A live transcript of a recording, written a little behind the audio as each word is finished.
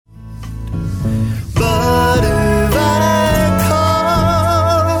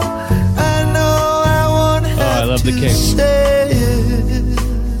of the king.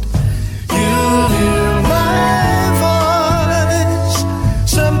 You hear my voice.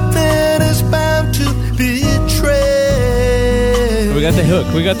 Something is bound to betray. We got the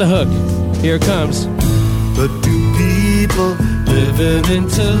hook. We got the hook. Here it comes. But do people living in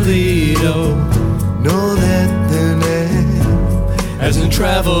Toledo know that their name hasn't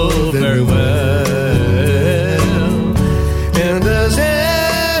traveled very well? And does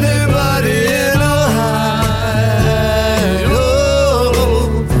anybody in Ohio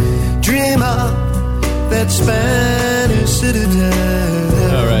dream of that Spanish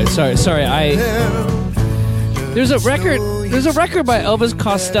citadel? All right. Sorry. There's a record by Elvis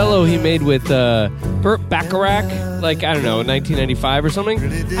Costello he made with Burt Bacharach, like, I don't know, 1995 or something.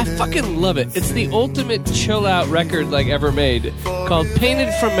 I fucking love it. It's the ultimate chill-out record, like, ever made, called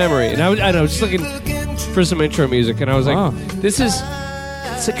Painted from Memory. And I was just looking for some intro music, and I was like, it's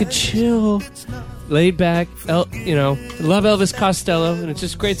like a chill, laid-back, love Elvis Costello, and it's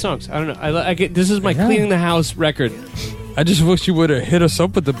just great songs. I don't know. This is my cleaning the house record. I just wish you would have hit us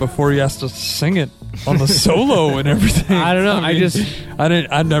up with it before you asked us to sing it on the solo and everything. I don't know.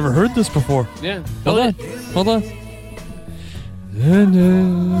 I'd never heard this before. Yeah. Hold on.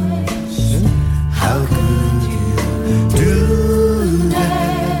 How could you do that?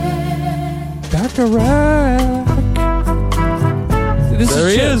 Bacharach. There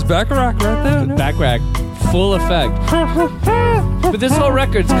he is, Bacharach right there. Bacharach, full effect. But this whole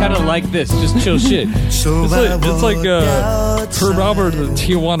record's kind of like this, just chill shit. It's like Herb Albert and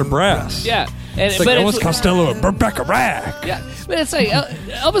Tijuana Brass. Yeah. It's like Elvis Costello and Burt Bacharach. Yeah, but it's like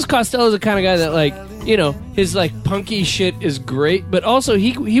Elvis Costello is the kind of guy that, like, his like punky shit is great, but also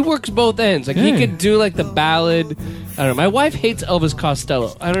he works both ends. Like he could do like the ballad. I don't know. My wife hates Elvis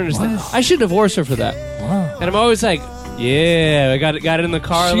Costello. I don't understand. Wow. I should divorce her for that. Wow. And I'm always like, yeah, I got it in the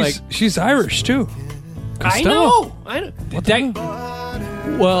car. She's Irish too. Costello. I know.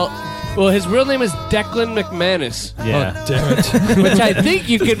 Well, his real name is Declan McManus. Yeah. Oh, damn it. Which I think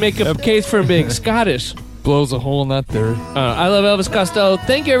you could make a case for him being Scottish. Blows a hole in that theory. I love Elvis Costello.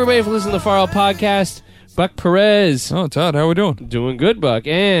 Thank you, everybody, for listening to the Far Out Podcast. Buck Perez. Oh, Todd, how we doing? Doing good, Buck.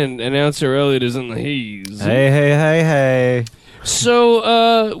 And announcer Elliot is in the haze. Hey.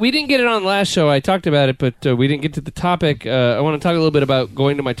 So, we didn't get it on last show. I talked about it, but we didn't get to the topic. I want to talk a little bit about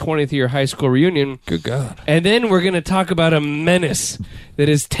going to my 20th year high school reunion. Good God. And then we're going to talk about a menace that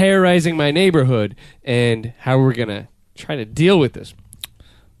is terrorizing my neighborhood and how we're going to try to deal with this.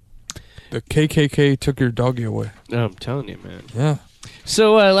 The KKK took your doggy away. Oh, I'm telling you, man. Yeah.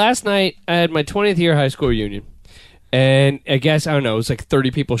 So, last night, I had my 20th year high school reunion. And I guess, I don't know, it was like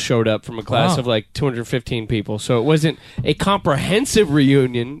 30 people showed up from a class of like 215 people. So it wasn't a comprehensive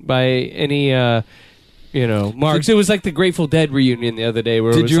reunion by any, marks. It was like the Grateful Dead reunion the other day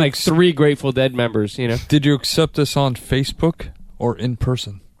where it was like 3 Grateful Dead members, Did you accept this on Facebook or in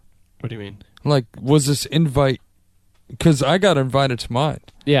person? What do you mean? Like, was this invite... Because I got invited to mine.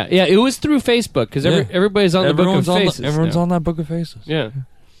 Yeah, it was through Facebook because everybody's on the Book of Faces. Everyone's on that Book of Faces. Yeah.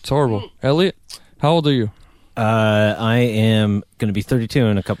 It's horrible. Elliot, how old are you? I am going to be 32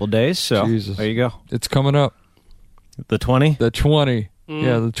 in a couple days, so Jesus. There you go. It's coming up. The 20? The 20.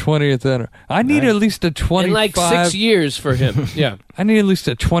 Yeah, the 20th anniversary. I need at least a 25... In like 6 years for him, yeah. I need at least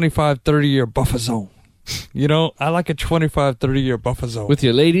a 25, 30-year buffer zone. I like a 25, 30-year buffer zone. With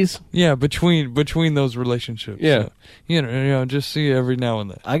your ladies? Yeah, between those relationships. Yeah. So, just see every now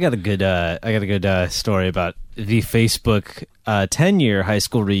and then. I got a good story about the Facebook 10-year high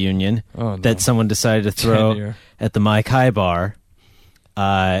school reunion that someone decided to throw at the Mike High Bar.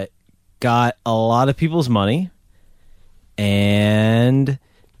 Got a lot of people's money, and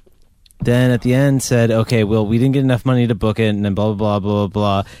then at the end said, okay, well, we didn't get enough money to book it, and then blah, blah, blah, blah,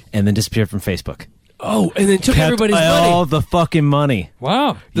 blah, and then disappeared from Facebook. Oh, and then took everybody's money. All the fucking money.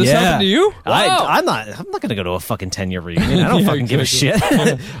 Wow. This happened to you? Wow. I'm not going to go to a fucking 10-year reunion. I don't fucking give a shit.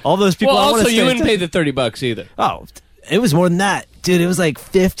 All those people. Well, also, you wouldn't pay the $30 either. Oh, it was more than that. Dude, it was like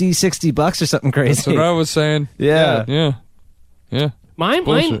 $50-$60 or something crazy. That's what I was saying. Yeah. Mine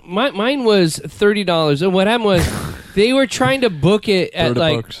was $30. And what happened was they were trying to book it at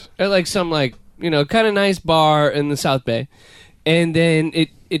some kind of nice bar in the South Bay. And then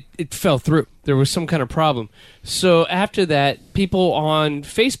it fell through. There was some kind of problem. So after that, people on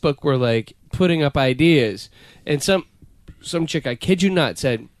Facebook were like putting up ideas. And some chick, I kid you not,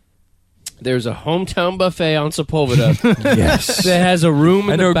 said, there's a hometown buffet on Sepulveda. Yes. That has a room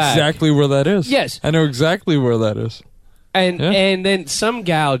in the back. I know exactly where that is. Yes. I know exactly where that is. And then some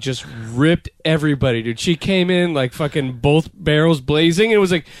gal just ripped everybody, dude. She came in like fucking both barrels blazing, and it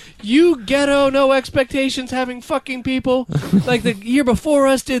was like, you ghetto, no expectations, having fucking people. Like the year before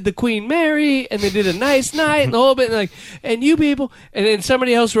us did the Queen Mary, and they did a nice night, and the whole bit, and like, and you people. And then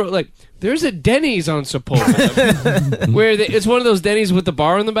somebody else wrote like, there's a Denny's on Sepulveda, where it's one of those Denny's with the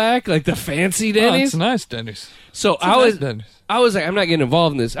bar in the back, like the fancy Denny's. It's nice Denny's. So I was like, I'm not getting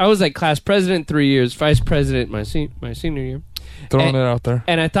involved in this. I was like class president 3 years, vice president my senior year. Throwing it out there.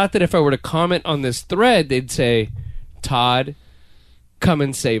 And I thought that if I were to comment on this thread, they'd say, Todd, come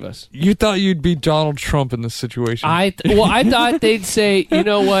and save us. You thought you'd be Donald Trump in this situation. I thought they'd say, you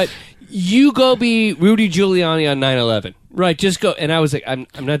know what, you go be Rudy Giuliani on 9/11. Right, just go. And I was like, I'm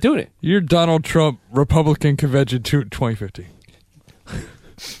not doing it. You're Donald Trump, Republican convention 2050.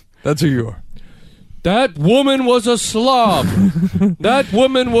 That's who you are. That woman was a slob. That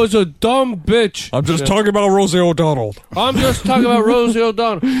woman was a dumb bitch. I'm just talking about Rosie O'Donnell. I'm just talking about Rosie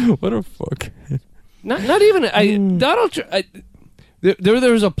O'Donnell. What a fuck. Not even Donald Trump.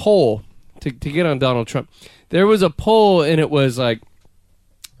 There was a poll to get on Donald Trump. There was a poll, and it was like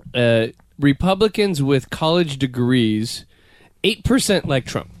Republicans with college degrees, 8% like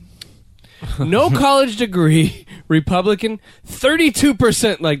Trump. No college degree, Republican,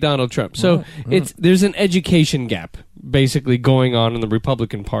 32% like Donald Trump. So there's an education gap basically going on in the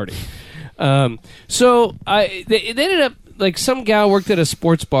Republican Party. So they ended up, like, some gal worked at a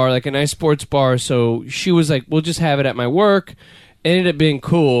sports bar, like a nice sports bar. So she was like, we'll just have it at my work. It ended up being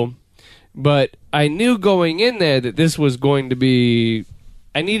cool. But I knew going in there that this was going to be,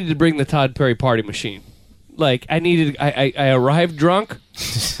 I needed to bring the Todd Perry party machine. Like, I arrived drunk.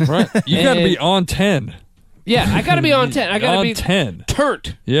 Right. You got to be on 10. Yeah, I got to be on 10. I got to be 10.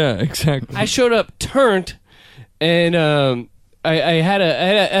 Turnt. Yeah, exactly. I showed up turnt, and I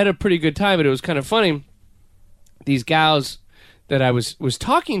had a pretty good time, but it was kind of funny. These gals that I was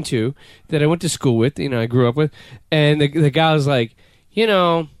talking to, that I went to school with, I grew up with, and the guy was like,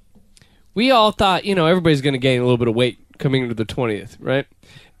 we all thought, everybody's going to gain a little bit of weight coming into the 20th, right?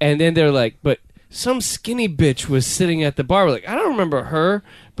 And then they're like, but some skinny bitch was sitting at the bar. We're like, I don't remember her,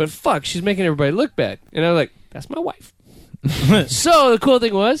 but fuck, she's making everybody look bad. And I was like, that's my wife. So the cool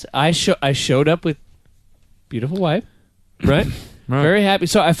thing was, I showed up with beautiful wife, right? Very happy.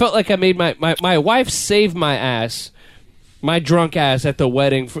 So I felt like I made my wife saved my ass, my drunk ass at the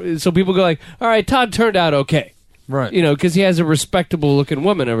wedding. So people go like, all right, Todd turned out okay. Right. Because he has a respectable looking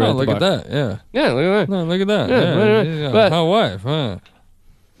woman over at the bar. Look at that, yeah. Yeah, look at that. No, look at that. Yeah. But, my wife, huh?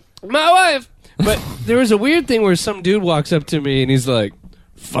 My wife. But there was a weird thing where some dude walks up to me and he's like,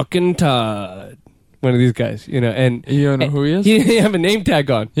 fucking Todd. One of these guys, and you don't know who he is? He have a name tag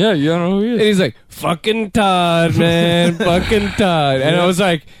on. Yeah, you don't know who he is. And he's like, fucking Todd, man, fucking Todd. And I was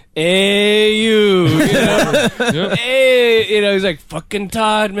like, hey, you, Yep. Hey, he's like, fucking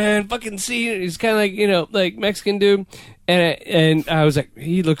Todd, man, fucking see. He's kind of like, like Mexican dude. And I was like,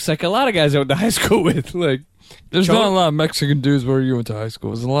 he looks like a lot of guys I went to high school with, like. There's not a lot of Mexican dudes where you went to high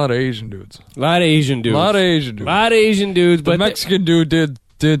school. There's a lot of Asian dudes. A lot of Asian dudes. But the Mexican dude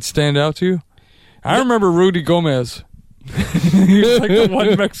did stand out to you? I remember Rudy Gomez. He was like the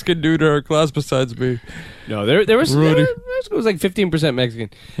one Mexican dude in our class besides me. No, there was Rudy. It was like 15% Mexican.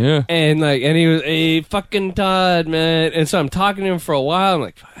 Yeah. And he was a fucking Todd, man. And so I'm talking to him for a while. I'm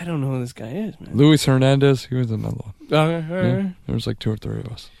like, I don't know who this guy is, man. Luis Hernandez, he was another one. Yeah. There was like 2 or 3 of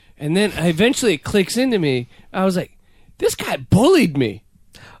us. And then eventually it clicks into me. I was like, this guy bullied me.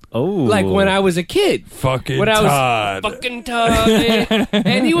 Oh. Like when I was a kid. Fucking Todd. Fucking Todd, man.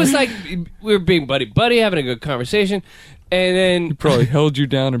 And he was like, we were being buddy, having a good conversation. And then he probably held you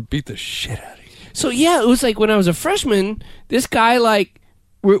down and beat the shit out of you. So yeah, it was like when I was a freshman, this guy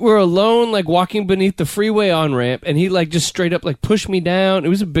we're alone, like walking beneath the freeway on-ramp, and he just straight up pushed me down. It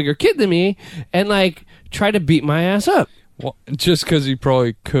was a bigger kid than me, and tried to beat my ass up. Well, just because he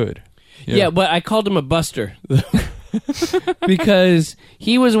probably could. Yeah, but I called him a buster. Because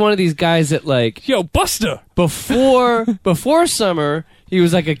he was one of these guys that yo, Buster! Before summer, he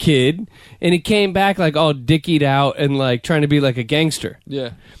was like a kid, and he came back all dickied out and trying to be like a gangster.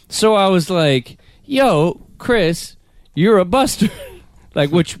 Yeah. So I was like, yo, Chris, you're a buster.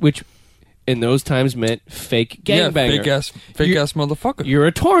 Which in those times meant fake gangbanger. Yeah, fake ass motherfucker. You're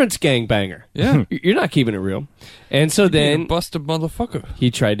a Torrance gangbanger. Yeah. You're not keeping it real. And so then a busted motherfucker.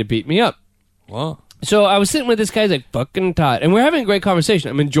 He tried to beat me up. Wow. So I was sitting with this guy, he's like, fucking Todd. And we're having a great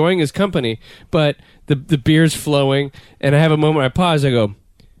conversation. I'm enjoying his company, but the beer's flowing, and I have a moment where I pause, I go,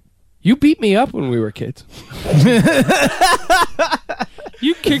 you beat me up when we were kids.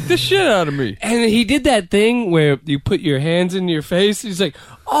 You kicked the shit out of me. And he did that thing where you put your hands in your face. He's like,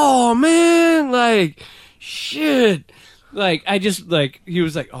 oh, man, shit. Like, I just, like, he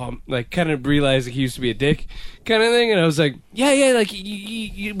was like, oh, like, kind of realized he used to be a dick kind of thing. And I was like, yeah, like,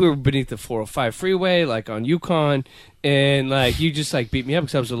 we were beneath the 405 freeway, like, on Yukon. And, like, you just, like, beat me up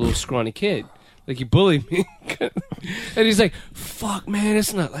because I was a little scrawny kid. Like, he bullied me. And he's like, fuck, man,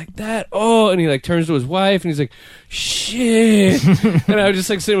 it's not like that. Oh, and he, like, turns to his wife, and he's like, shit. And I was just,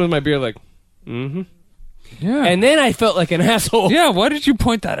 like, sitting with my beer, like, mm-hmm. Yeah. And then I felt like an asshole. Yeah, why did you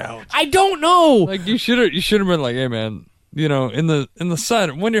point that out? I don't know. Like, you should have been like, hey, man, you know, in the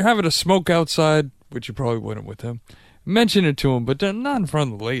side, when you're having a smoke outside, which you probably wouldn't with him, mention it to him, but then not in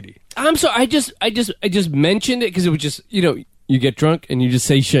front of the lady. I'm sorry. I just mentioned it because it was just, you know, you get drunk and you just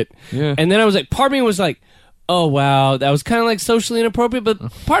say shit. Yeah. And then I was like, part of me was like, oh, wow, that was kind of like socially inappropriate. But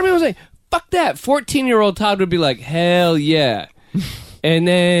part of me was like, fuck that. 14-year-old Todd would be like, hell yeah. And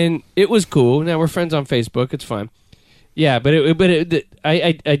then it was cool. Now we're friends on Facebook. It's fine. Yeah, but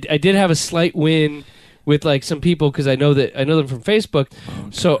I did have a slight win with like some people because I know them from Facebook.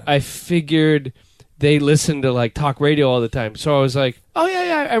 Okay. So I figured they listen to like talk radio all the time. So I was like, oh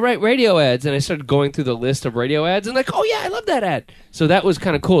yeah, I write radio ads, and I started going through the list of radio ads, and like, oh yeah, I love that ad. So that was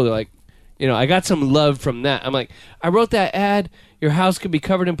kind of cool. They're like, you know, I got some love from that. I'm like, I wrote that ad. Your house could be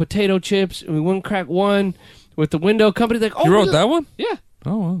covered in potato chips, and we wouldn't crack one with the window company. Like, oh, you wrote that one? Yeah.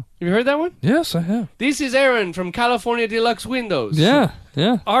 Oh, wow. Have you heard that one? Yes, I have. This is Aaron from California Deluxe Windows. Yeah.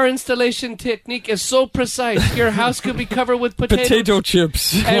 Our installation technique is so precise. Your house could be covered with potato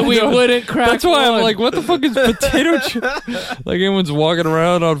chips. And we wouldn't crack That's why one. I'm like, what the fuck is potato chips? Like, anyone's walking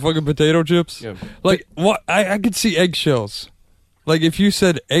around on fucking potato chips? Yeah. Like, what? I could see eggshells. Like, if you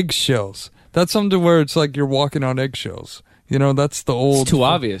said eggshells, that's something where it's like you're walking on eggshells. You know, that's the old... It's too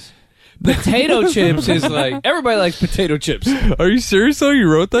obvious. Potato chips is like, everybody likes potato chips. Are you serious though? You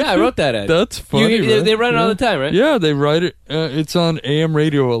wrote that? Yeah, I wrote that ad. That's funny. They run it all the time, right? Yeah, they write it. It's on AM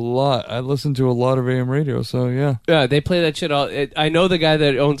radio a lot. I listen to a lot of AM radio, so yeah. Yeah, they play that shit all. I know the guy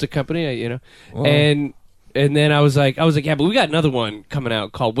that owns the company, you know, wow. and then I was like, yeah, but we got another one coming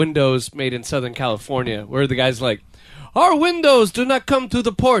out called Windows Made in Southern California, where the guy's like, our windows do not come to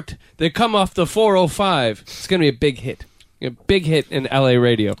the port; they come off the 405. It's gonna be a big hit. A big hit in LA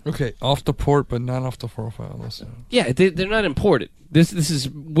radio. Okay, off the port, but not off the 405. Listen. Yeah, they're not imported. This is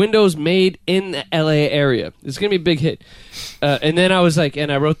Windows made in the LA area. It's gonna be a big hit. And then I was like,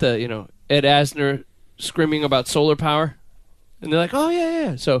 and I wrote the, you know, Ed Asner screaming about solar power, and they're like, oh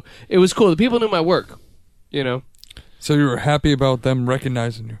yeah. So it was cool. The people knew my work, you know. So you were happy about them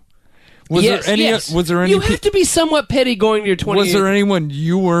recognizing you. Yes. Was there any? You have to be somewhat petty going to your 28. Was there anyone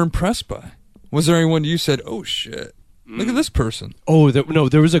you were impressed by? Was there anyone you said, oh shit? Look at this person. Oh, no,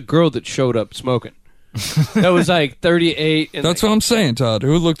 there was a girl that showed up smoking. That was like 38. And that's what I'm saying, Todd.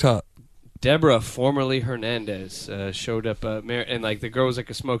 Who looked hot? Deborah, formerly Hernandez, showed up, and like the girl was like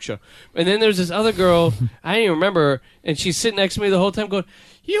a smoke show. And then there's this other girl, I didn't even remember her, and she's sitting next to me the whole time going,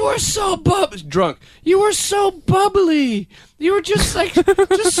 you were so drunk. You were so bubbly. You were just like,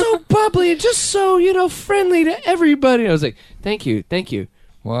 just so bubbly and just so, you know, friendly to everybody. And I was like, thank you.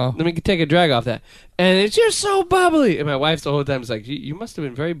 Wow. Let me take a drag off that. And it's just so bubbly. And my wife the whole time was like, you must have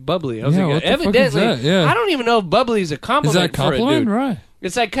been very bubbly. I was like, what the evidently, fuck is that? Yeah. I don't even know if bubbly is a compliment. Is that a compliment? For a dude. Right.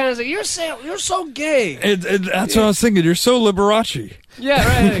 It's like kind of like, you're so gay. That's what I was thinking. You're so Liberace. Yeah,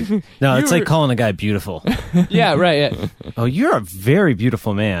 right. No, it's like calling a guy beautiful. Yeah, right. Yeah. Oh, you're a very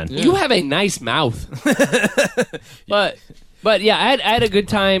beautiful man. Yeah. You have a nice mouth. But yeah, I had a good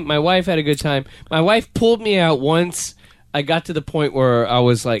time. My wife had a good time. My wife pulled me out once. I got to the point where I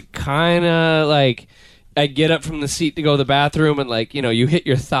was like, kind of like, I'd get up from the seat to go to the bathroom, and like, you know, you hit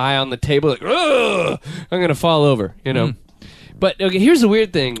your thigh on the table, like, ugh, I'm going to fall over, you know. But okay, here's the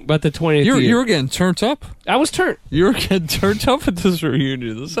weird thing about the 20th year. You were getting turned up? I was turned. You were getting turned up at this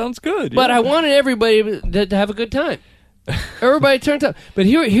reunion. This sounds good. But I wanted everybody to have a good time. Everybody turned up. But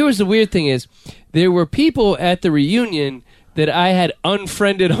here was the weird thing is, there were people at the reunion that I had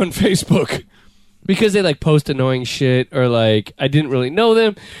unfriended on Facebook. Because they like post annoying shit, or like I didn't really know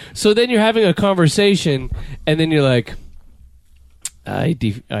them. So then you're having a conversation, and then you're like,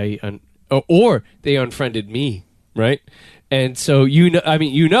 or they unfriended me, right? And so you're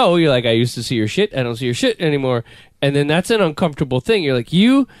like, I used to see your shit, I don't see your shit anymore. And then that's an uncomfortable thing. You're like,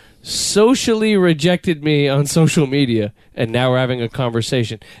 you socially rejected me on social media, and now we're having a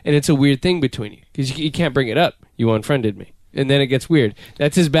conversation, and it's a weird thing between you because you can't bring it up. You unfriended me. And then it gets weird.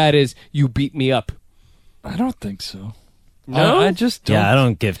 That's as bad as you beat me up. I don't think so. No, I just don't. Yeah, I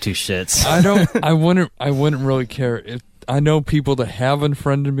don't give two shits. I don't. I wouldn't really care if I know people that have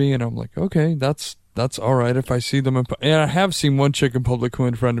unfriended me, and I'm like, okay, that's all right if I see them. And I have seen one chick in public who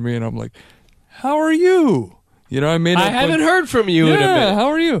unfriended me, and I'm like, how are you? You know, I haven't heard from you in a minute. How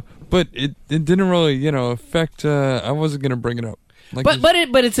are you? but it didn't really, affect. I wasn't gonna bring it up. Like,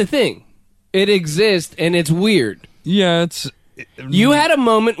 but it's a thing. It exists and it's weird. Yeah, it's. You had a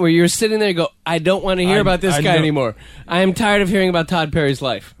moment where you're sitting there and go, I don't want to hear about this guy anymore. I am tired of hearing about Todd Perry's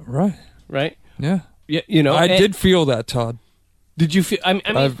life. Right. Right? Yeah. Yeah, I did feel that, Todd. Did you feel... I mean,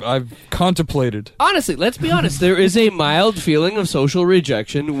 I've contemplated. Honestly, let's be honest. There is a mild feeling of social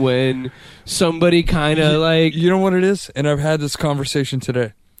rejection when somebody kind of like... You know what it is? And I've had this conversation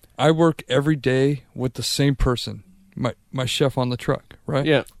today. I work every day with the same person, my chef on the truck, right?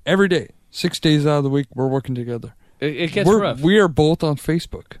 Yeah. Every day. 6 days out of the week, we're working together. It gets rough. We are both on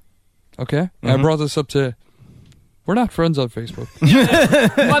Facebook. Okay? Mm-hmm. I brought this up to... We're not friends on Facebook.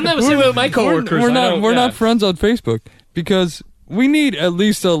 Well, I'm not saying with my coworkers. We're not friends on Facebook because we need at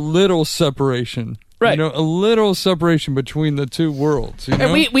least a little separation. Right. A little separation between the two worlds.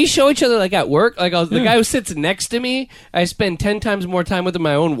 And we show each other like at work. Like the guy who sits next to me, I spend 10 times more time with than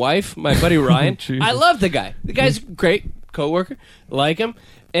my own wife, my buddy Ryan. I love the guy. The guy's a great coworker. Like him.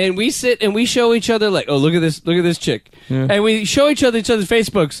 And we sit and we show each other like, oh, look at this chick. Yeah. And we show each other's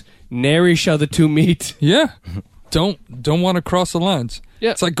Facebooks. Nary shall the two meet. Yeah. Don't want to cross the lines.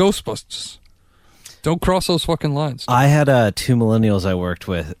 Yeah. It's like Ghostbusters. Don't cross those fucking lines. I had 2 millennials I worked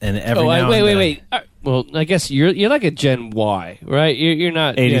with, and every now and then... Wait. Well, I guess you're like a Gen Y, right? You're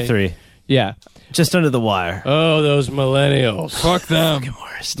not... 83. Yeah. Just under the wire. Oh, those millennials. Fuck them. Fucking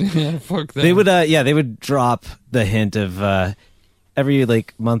worst. Yeah, fuck them. They would drop the hint of every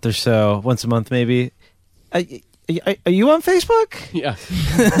month or so, once a month maybe. Are you on Facebook? Yeah.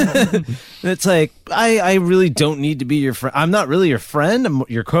 It's like, I really don't need to be your friend. I'm not really your friend. I'm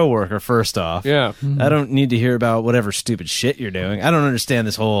your coworker, first off. Yeah. I don't need to hear about whatever stupid shit you're doing. I don't understand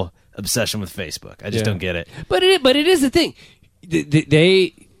this whole obsession with Facebook. I just don't get it. But it is the thing.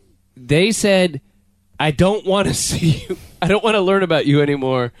 They said, I don't want to see you. I don't want to learn about you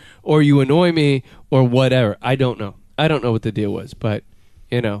anymore, or you annoy me, or whatever. I don't know. I don't know what the deal was, but,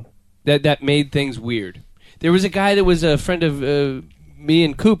 that made things weird. There was a guy that was a friend of me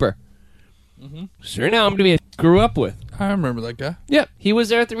and Cooper. Mm-hmm. Suriname to me, grew up with. I remember that guy. Yeah, he was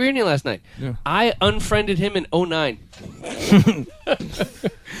there at the reunion last night. Yeah. I unfriended him in 2009.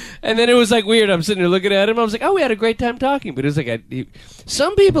 And then it was weird. I'm sitting there looking at him. I was like, oh, we had a great time talking. But it was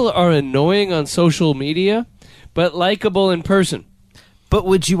some people are annoying on social media, but likable in person. But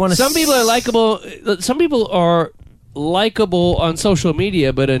would you want to... Some people are likable. Some people are likable on social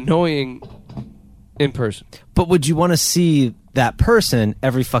media, but annoying in person. But would you want to see that person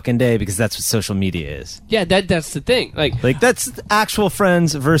every fucking day because that's what social media is? Yeah, that's the thing. Like that's actual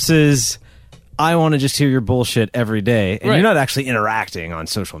friends versus I want to just hear your bullshit every day, and you're not actually interacting on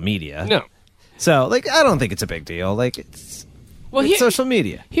social media. No. So, I don't think it's a big deal. It's social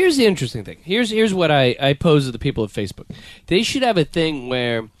media. Here's the interesting thing. Here's what I pose to the people at Facebook. They should have a thing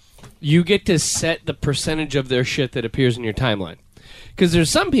where you get to set the percentage of their shit that appears in your timeline. Because there's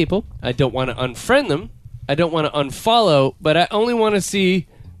some people, I don't want to unfriend them, I don't want to unfollow, but I only want to see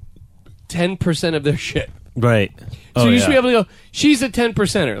 10% of their shit. Right. So you should be able to go, she's a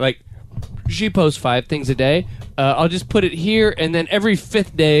 10%er. She posts 5 things a day. I'll just put it here, and then every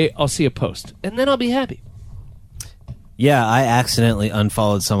 5th day, I'll see a post. And then I'll be happy. Yeah, I accidentally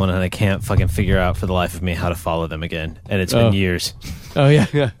unfollowed someone, and I can't fucking figure out for the life of me how to follow them again. And it's been years. Oh,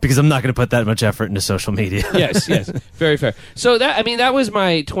 yeah. Because I'm not going to put that much effort into social media. Yes. Very fair. So, that was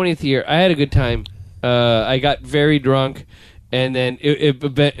my 20th year. I had a good time. I got very drunk, and then it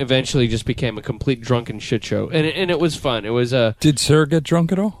eventually just became a complete drunken shit show. And it was fun. It was Did Sarah get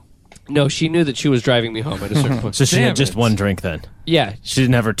drunk at all? No, she knew that she was driving me home at a certain point. So she had just 1 drink then? Yeah. She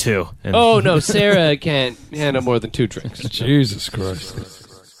didn't have her 2. Oh, no, Sarah can't handle more than 2 drinks. Jesus Christ.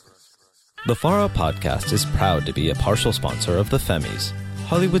 The Far Out Podcast is proud to be a partial sponsor of the Femmies,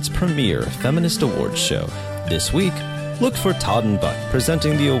 Hollywood's premier feminist awards show. This week, look for Todd and Buck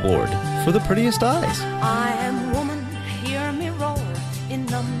presenting the award for the prettiest eyes. I am woman, hear me roar, in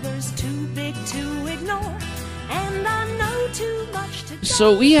numbers too big to ignore, and I know too much to...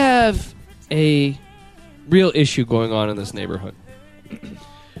 So we have a real issue going on in this neighborhood.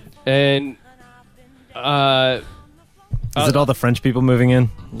 And is it all the French people moving in?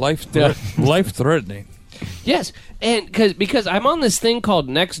 Life-threatening. Yes, and because I'm on this thing called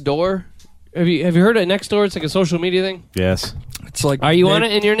Nextdoor. Have you heard of Nextdoor? It's like a social media thing. Yes. It's like. Are you on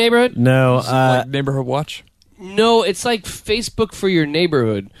it in your neighborhood? No. Like Neighborhood Watch. No, it's like Facebook for your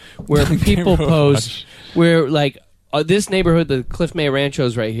neighborhood, where people post. Where this neighborhood, the Cliff May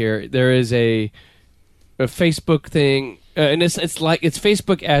Ranchos right here, there is a Facebook thing. And it's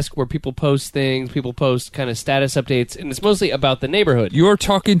Facebook-esque where people post things, people post kind of status updates, and it's mostly about the neighborhood. You're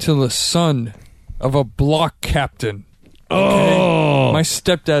talking to the son of a block captain Oh. My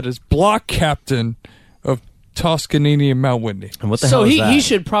stepdad is block captain of Toscanini and Mount Whitney. And what the hell is that? he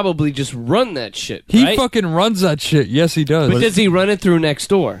should probably just run that shit, He right? fucking runs that shit. Yes, he does. But does he run it through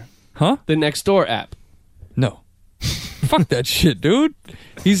Nextdoor? Huh? The Nextdoor app. No. Fuck that shit, dude.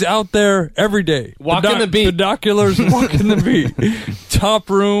 He's out there every day. Walking the beat. Binoculars, walking the beat. Top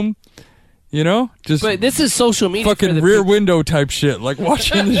room, you know? Just But this is social media. fucking for the rear window type shit. Like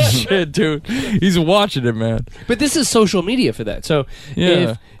watching this shit, dude. He's watching it, man. But this is social media for that. So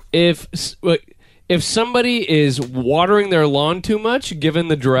Yeah. if somebody is watering their lawn too much, given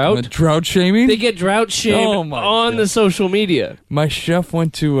the drought, Drought shaming? they get drought shamed Oh my on God. the social media. My chef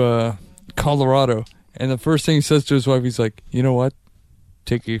went to Colorado, and the first thing he says to his wife, he's like, you know what?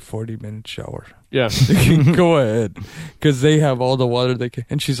 Take a 40-minute shower. Yeah. Go ahead. Because they have all the water they can.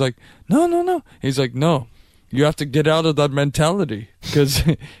 And she's like, no. He's like, no. You have to get out of that mentality. Because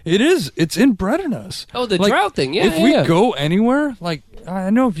it's inbred in us. Oh, the Like, drought thing. Yeah. If we go anywhere, like,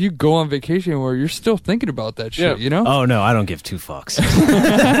 I know if you go on vacation where you're still thinking about that shit, Yeah. you know? Oh, no, I don't give two fucks.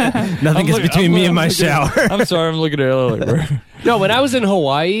 Nothing gets between me and my shower. I'm sorry, I'm looking at it like, bro. No, when I was in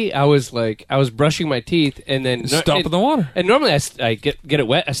Hawaii, I was brushing my teeth and then Stop in the water. And normally I get it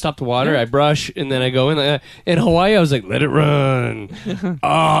wet. I stop the water. I brush and then I go in. In Hawaii, I was like, let it run.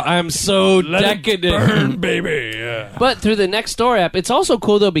 Oh, I'm so decadent, Burn, baby. Yeah. But through the Nextdoor app, it's also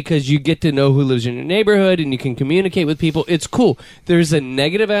cool though because you get to know who lives in your neighborhood and you can communicate with people. It's cool. There's a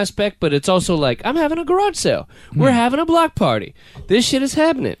negative aspect, but it's also like I'm having a garage sale. We're having a block party. This shit is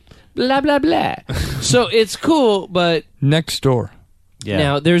happening. Blah blah blah. So it's cool, but Next door. Yeah.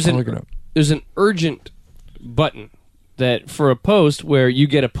 now there's I'll look it up. there's an urgent button that for a post where you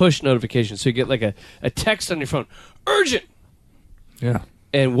get a push notification. So you get like a text on your phone, urgent. Yeah.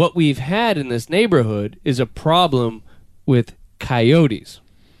 And what we've had in this neighborhood is a problem with coyotes.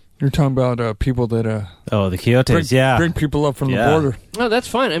 You're talking about people that Oh, the coyotes, bring people up from Yeah. the border. No, that's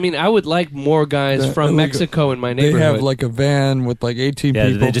fine. I mean, I would like more guys That- from like, Mexico in my They neighborhood. have like a van with like 18 Yeah,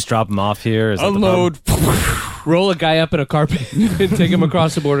 do people. they just drop them off here? Is that the unload. roll a guy up in a carpet and take him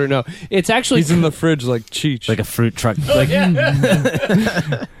across the border. No, it's actually He's in the fridge like Cheech. like a fruit truck. Like,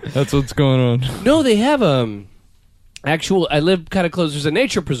 That's what's going on. no. They have actual. I live kind of close. There's a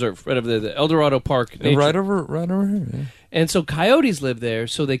nature preserve right over there, the El Dorado Park. Nature. Right over here. Yeah. And so coyotes live there.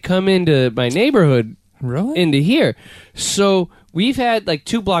 So they come into my neighborhood Really? into here. So we've had like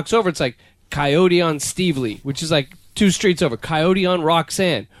 2 blocks over. It's like Coyote on Stevely, which is like 2 streets over. Coyote on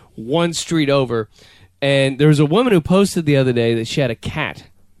Roxanne, 1 street over. And there was a woman who posted the other day that she had a cat.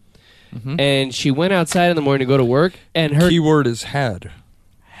 And she went outside in the morning to go to work, and her Keyword is had.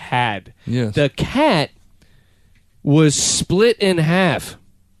 had. Yes. The cat was split in half.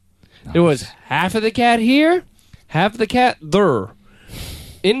 There was half of the cat here, half of the cat there.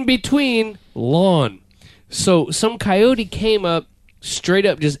 In between, lawn. So some coyote came up, straight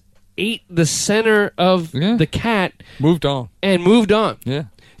up, just ate the center of Yeah. the cat Moved on. and moved on. Yeah.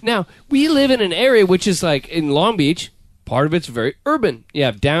 Now, we live in an area which is like in Long Beach, part of it's very urban. You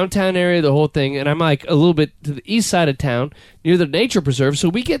have downtown area, the whole thing, and I'm like a little bit to the east side of town, near the nature preserve, so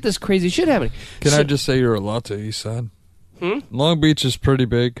we get this crazy shit happening. Can So- I just say you're a lot to east side? Long Beach is pretty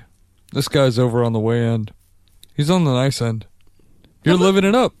big. This guy's over on the way end. He's on the nice end. You're living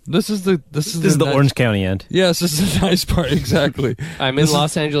it up. This is the nice- Orange County end. Yes, this is the nice part. Exactly. I'm in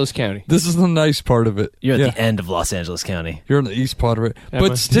Los Angeles County. This is the nice part of it. You're at Yeah. the end of Los Angeles County. You're in the east part of it. I'm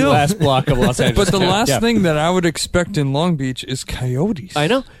But the still, last block of Los Angeles. but the County. last Yeah. thing that I would expect in Long Beach is coyotes. I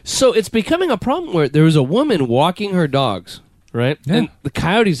know. So it's becoming a problem where there was a woman walking her dogs, right? Yeah. And the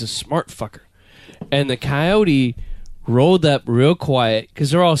coyote's a smart fucker. And the coyote rolled up real quiet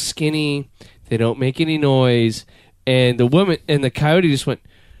because they're all skinny. They don't make any noise. And the coyote just went,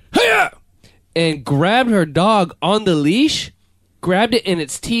 "Hiya!" and grabbed her dog on the leash, grabbed it in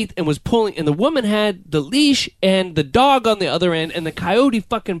its teeth, and was pulling. And the woman had the leash and the dog on the other end, and the coyote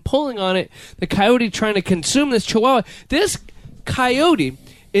fucking pulling on it. The coyote trying to consume this chihuahua. This coyote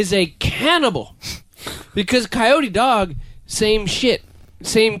is a cannibal because coyote dog, same shit.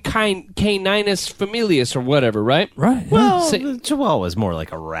 Same kind, Caninus familius or whatever, right? Right. yeah. Well, Say- the Chihuahua is more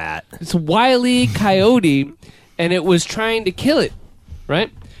like a rat. It's a wily coyote, and it was trying to kill it, right?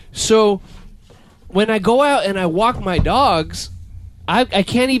 So when I go out and I walk my dogs, I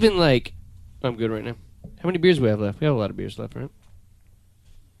can't even like. I'm good right now. How many beers do we have left? We have a lot of beers left, right?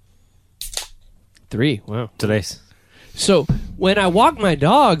 3. Wow. Today's. So when I walk my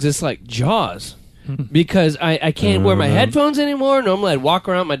dogs, it's like Jaws. Because I can't wear my headphones anymore. Normally I'd walk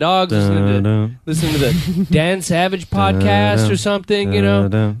around my dogs listening to the Dan Savage podcast or something, you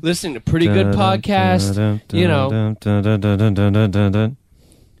know, listening to pretty good podcast, you know.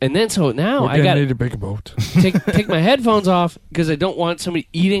 And then so now I got need a bigger boat. take my headphones off because I don't want somebody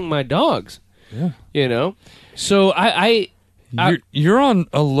eating my dogs. Yeah. You know? So you're on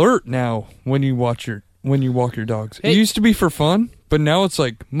alert now when you walk your dogs. Hey. It used to be for fun, but now it's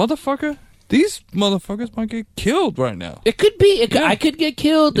like, motherfucker, these motherfuckers might get killed right now. It could be. I could get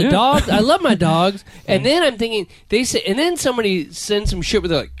killed. The Yeah. dogs. I love my dogs. And then I'm thinking they say. And then somebody sends some shit where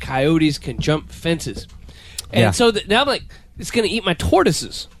they're like, coyotes can jump fences. And Yeah. so now I'm like, it's gonna eat my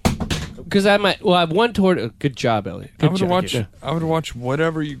tortoises. Because I have one tortoise. Good job, Elliot. I Good would job. watch. Yeah. I would watch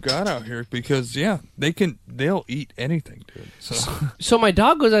whatever you got out here because they'll eat anything, dude. So my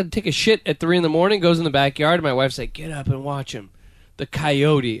dog goes out to take a shit at 3 a.m. Goes in the backyard. And my wife's like, get up and watch him. The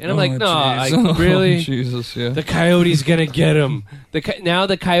coyote. And I'm like, no, jeez. really? Oh, Jesus, yeah. The coyote's gonna get him. Now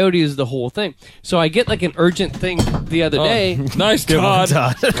the coyote is the whole thing. So I get like an urgent thing the other day. Nice, Good one,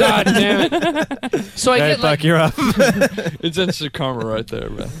 Todd. Todd. God damn it! So I Hey, get fuck, like, you're up. It's instant karma right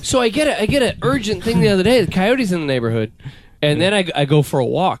there, man. so I get an urgent thing the other day. The coyote's in the neighborhood, and then I go for a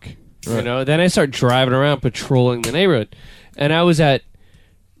walk. You Right. know, then I start driving around patrolling the neighborhood, and I was at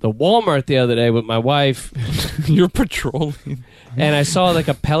the Walmart the other day with my wife, You're patrolling. and I saw like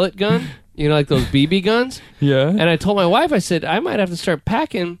a pellet gun. You know, like those BB guns. Yeah. And I told my wife, I said, I might have to start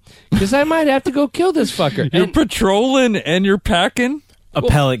packing because I might have to go kill this fucker. You're And- patrolling and you're packing. A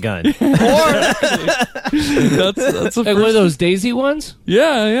pellet gun. That's a like one of those Daisy ones?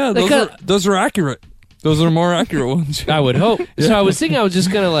 Yeah. Like Those are accurate. Those are more accurate ones. I would hope. So I was thinking I was just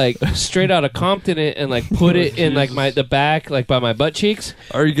gonna like straight out of Compton it and like put it in like the back, like by my butt cheeks,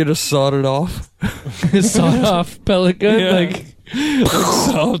 Are you gonna sawed it off? sawed off pellet gun, Yeah. like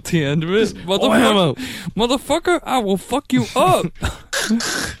Saw at the end of it, motherfucker! I will fuck you up.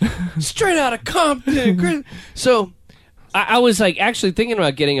 straight out of Compton. So I was like actually thinking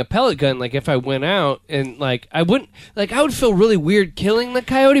about getting a pellet gun, like if I went out and like I would feel really weird killing the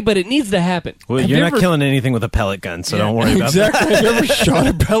coyote, but it needs to happen. Well, Have you're you not ever- killing anything with a pellet gun, so don't worry about Exactly. Have you ever shot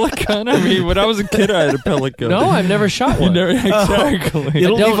a pellet gun? I mean, when I was a kid, I had a pellet gun. No, I've never shot You one. never, exactly. that.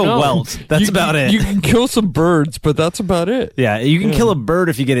 It'll don't leave a know. welt. That's about it. You can kill some birds, but that's about it. Yeah, you can kill a bird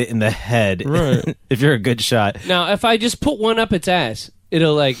if you get it in the head. Right. If you're a good shot. Now, if I just put one up its ass,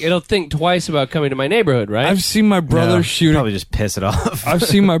 it'll think twice about coming to my neighborhood, right? I've seen my brother No, shoot. Probably just piss it off. I've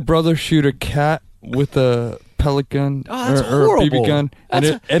seen my brother shoot a cat with a pellet gun Oh, that's or a horrible. BB gun, and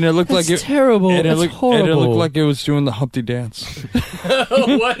it looked like That's it. terrible. And it That's looked, horrible. and it looked like it was doing the Humpty dance.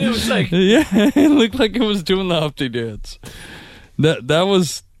 What? It was like Yeah, it looked like it was doing the Humpty dance. That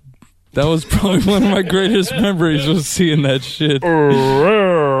was probably one of my greatest memories was seeing that shit.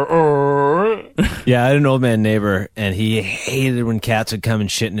 Yeah, I had an old man neighbor, and he hated when cats would come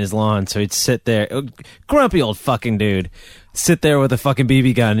and shit in his lawn. So he'd sit there, grumpy old fucking dude, sit there with a fucking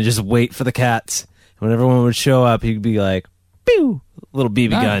BB gun and just wait for the cats. When everyone would show up, he'd be like, "Pew!" Little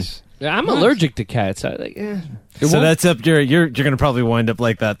BB gun. Nice. Yeah, I'm allergic to cats. I like. So that's up. You're gonna probably wind up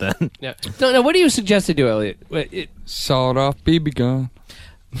like that then. Yeah. No. What do you suggest to do, Elliot? Sawed off BB gun.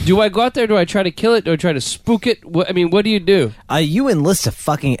 Do I go out there? Do I try to kill it? Do I try to spook it? What do you do? You enlist a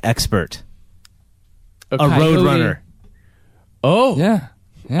fucking expert, a road coyote? runner. Oh. Yeah.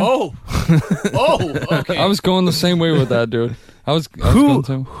 Oh. Okay. I was going the same way with that, dude. I was going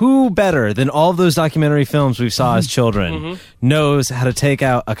to. Who better than all of those documentary films we saw as children knows how to take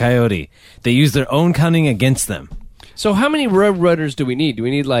out a coyote? They use their own cunning against them. So how many road runners do we need? Do we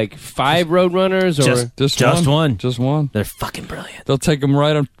need like 5 road runners or Just one. Just one. They're fucking brilliant. They'll take them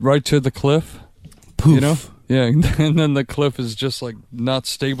right to the cliff. Poof. You know? Yeah, and then the cliff is just like not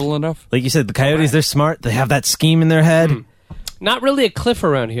stable enough. Like you said, the coyotes, they're smart. They have that scheme in their head. not really a cliff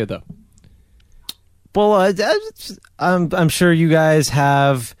around here though? Well, I'm sure you guys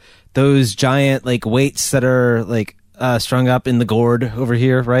have those giant like weights that are like strung up in the gourd over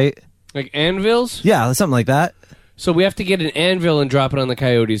here, right? Like anvils? Yeah, something like that. So we have to get an anvil and drop it on the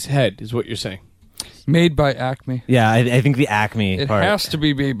coyote's head, is what you're saying. Made by Acme. Yeah, I think the Acme It part has to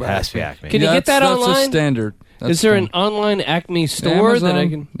be made by has to be Acme. Can you get that that's online? a standard. That's Is there an standard. online Acme store that I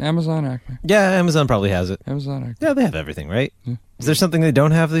can... Amazon Acme. Yeah, Amazon probably has it. Amazon Acme. Yeah, they have everything, right? Is there something they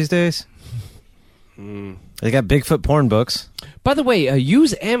don't have these days? They got Bigfoot porn books. By the way,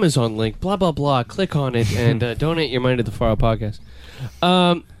 use Amazon link, blah, blah, blah. Click on it and donate your money to the Far Out Podcast.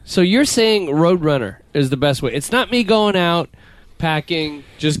 So you're saying Roadrunner is the best way. It's not me going out, packing,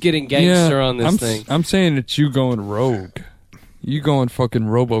 just getting gangster on this thing. I'm saying it's you going rogue. You going fucking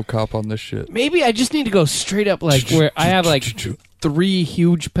RoboCop on this shit. Maybe I just need to go straight up like where I have like 3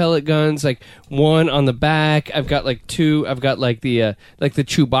 huge pellet guns, like one on the back. I've got like 2. I've got like the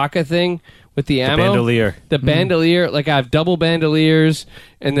Chewbacca thing with the ammo. bandolier. The bandolier. Like I have double bandoliers,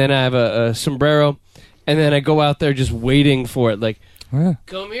 and then I have a sombrero, and then I go out there just waiting for it. Like Yeah.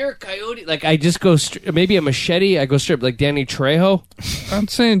 Come here, coyote. Like, I just go, maybe a machete. I go straight like Danny Trejo.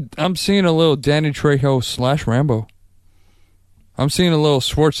 I'm seeing a little Danny Trejo / Rambo. I'm seeing a little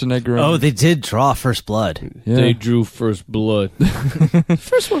Schwarzenegger. Oh, they did draw First Blood. Yeah. They drew First Blood. The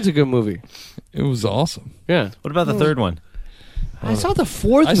first one's a good movie. It was awesome. Yeah. What about the third one? I saw the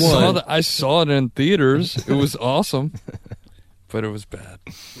fourth one. I saw it in theaters. It was awesome, but it was bad.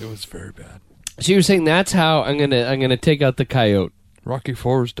 It was very bad. So you're saying that's how I'm gonna take out the coyote. Rocky IV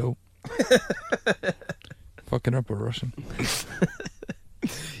was dope. Fucking up a Russian.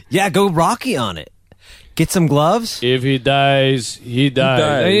 Yeah, go Rocky on it. Get some gloves. If he dies, he dies.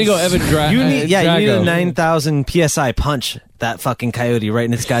 dies. There you go, Evan Drago. You need a 9,000 PSI punch that fucking coyote right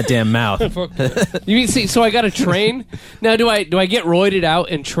in its goddamn mouth. You mean, see, so I got to train? Now, do I get roided out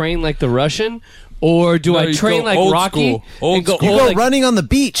and train like the Russian? Or do I you train go like old Rocky? school. Old and go, school. You old, go like, running on the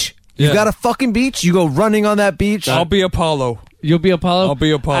beach. Yeah. You got a fucking beach. You go running on that beach. I'll be Apollo. You'll be Apollo? I'll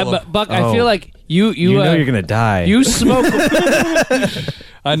be Apollo. Buck, Oh. I feel like you know you're gonna die. You smoke,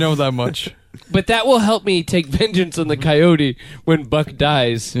 I know that much. but that will help me take vengeance on the coyote when Buck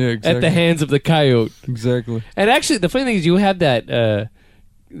dies Yeah, exactly. at the hands of the coyote. Exactly. And actually, the funny thing is, you have that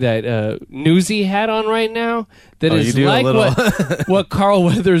Newsy hat on right now that Oh, is you do a like little- what Carl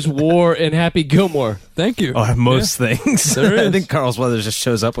Weathers wore in Happy Gilmore. Thank you. Or most things. There I is. think Carl's Weathers just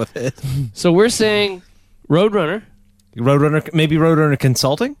shows up with it. So we're saying Roadrunner. Roadrunner, maybe Roadrunner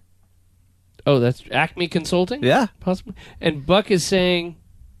Consulting? Oh, that's Acme Consulting? Yeah. Possibly. And Buck is saying,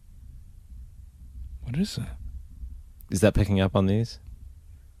 What is that? Is that picking up on these?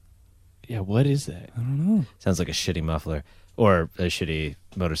 yeah, what is that? Sounds like a shitty muffler. Or a shitty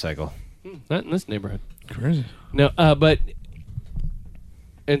motorcycle. Not in this neighborhood. Crazy. No, but,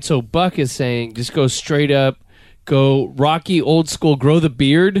 and so Buck is saying, just go straight up, go Rocky old school, grow the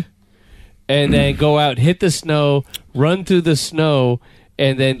beard, and then go out, hit the snow, run through the snow,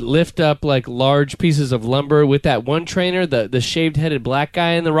 and then lift up like large pieces of lumber with that one trainer, the shaved headed black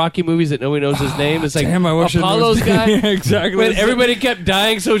guy in the Rocky movies that nobody knows his name. It's like Damn, I wish I knew Apollo's his guy. name. Yeah, exactly. When everybody kept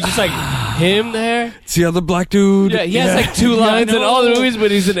dying, so it's just like him there. It's the other black dude. Yeah, he has like two Yeah, I lines in all the know. movies,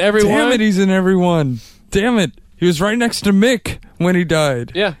 but he's in every Damn one. it, he's in every one. Damn it. He was right next to Mick when he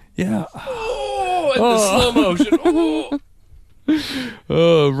died. Yeah. Yeah. Oh, and the slow motion.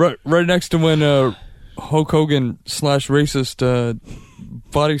 Oh. Right next to when Hulk Hogan / racist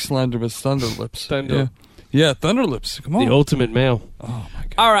body slammed him with Thunder Lips. Yeah, Thunder Lips. Come on. The ultimate male. Oh my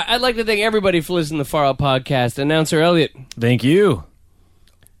god. All right, I'd like to thank everybody for listening to the Far Out Podcast. Announcer Elliot, Thank you.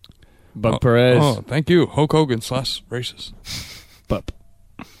 Buck Perez, Oh, thank you. Hulk Hogan / racist. Bup.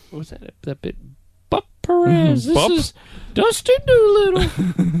 What was that bit? Buck Perez. This Bup. is Dusty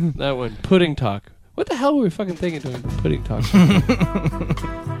Doolittle. That one. Pudding Talk. What the hell were we fucking thinking doing Pudding Talk? This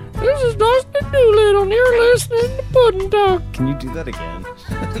is Dusty Doolittle, and you're listening to Pudding Talk. Can you do that again?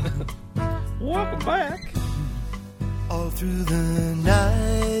 Welcome back. All through the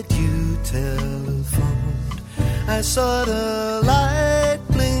night you telephoned. I saw the light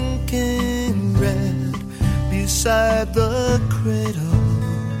blinking red beside the cradle.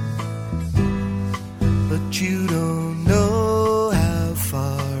 But you don't know how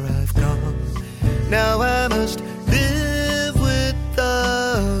far I've gone. Now I must live with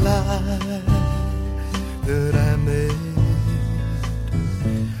the lie that I made.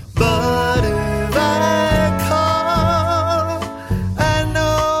 But if I call, I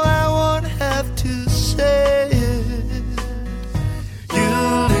know I won't have to say it.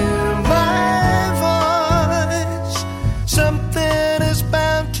 You'll hear my voice. Something is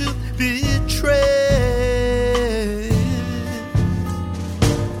bound to betray.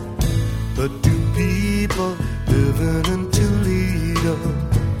 But do people living in Toledo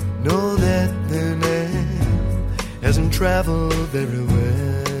know that their name hasn't traveled very well?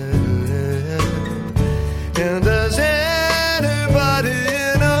 And does anybody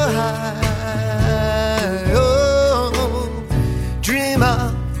in Ohio dream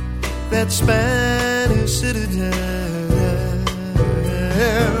of that Spanish